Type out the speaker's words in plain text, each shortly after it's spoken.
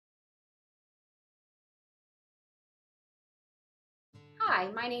Hi,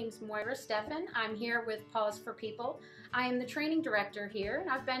 my name's Moira Steffen. I'm here with PAWS for People. I am the training director here, and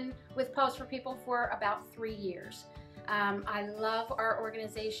I've been with PAWS for People for about 3 years. I love our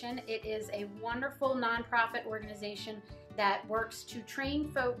organization. It is a wonderful nonprofit organization that works to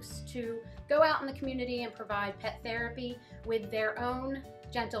train folks to go out in the community and provide pet therapy with their own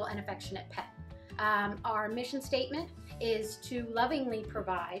gentle and affectionate pet. Our mission statement is to lovingly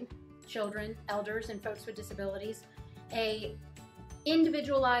provide children, elders, and folks with disabilities a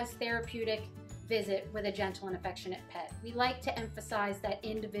individualized therapeutic visit with a gentle and affectionate pet. We like to emphasize that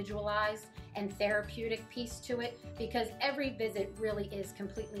individualized and therapeutic piece to it because every visit really is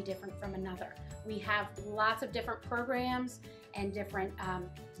completely different from another. We have lots of different programs and different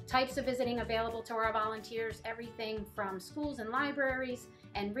types of visiting available to our volunteers, everything from schools and libraries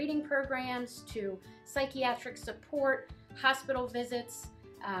and reading programs to psychiatric support, hospital visits,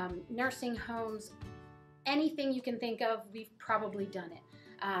 nursing homes. Anything you can think of, we've probably done it.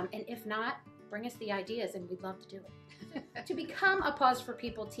 And if not, bring us the ideas and we'd love to do it. To become a PAWS for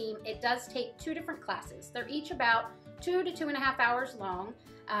People team, it does take 2 different classes. They're each about 2 to 2.5 hours long.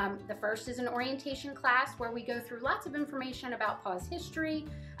 The first is an orientation class where we go through lots of information about PAWS history,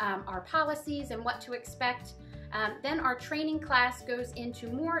 our policies, and what to expect. Then our training class goes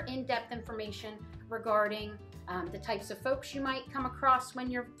into more in-depth information regarding the types of folks you might come across when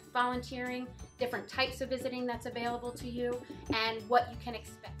you're volunteering, different types of visiting that's available to you, and what you can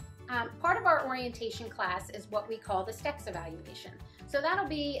expect. Part of our orientation class is what we call the STEX evaluation. So that'll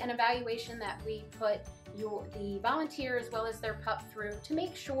be an evaluation that we put the volunteer as well as their pup through to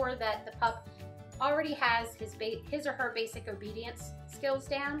make sure that the pup already has his or her basic obedience skills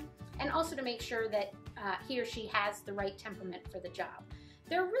down, and also to make sure that he or she has the right temperament for the job.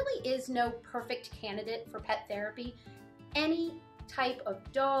 There really is no perfect candidate for pet therapy. Any type of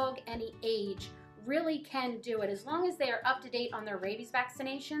dog, any age, really can do it as long as they are up to date on their rabies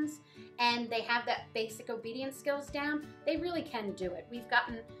vaccinations and they have that basic obedience skills down. They really can do it. We've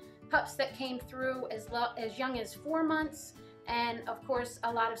gotten pups that came through as young as 4 months, and of course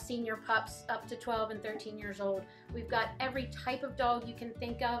a lot of senior pups up to 12 and 13 years old. We've got every type of dog you can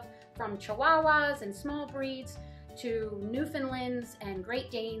think of, from Chihuahuas and small breeds to Newfoundlands and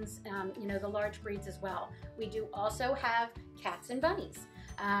Great Danes, the large breeds as well. We do also have cats and bunnies.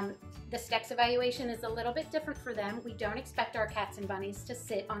 The STEX evaluation is a little bit different for them. We don't expect our cats and bunnies to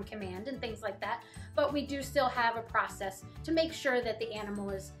sit on command and things like that, but we do still have a process to make sure that the animal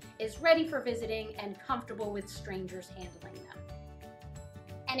is ready for visiting and comfortable with strangers handling them.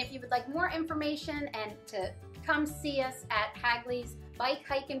 And if you would like more information and to come see us at Hagley's Bike,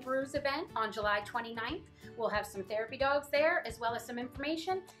 Hike, and Brews event on July 29th. We'll have some therapy dogs there as well as some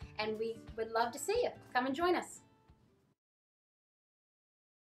information, and we would love to see you. Come and join us.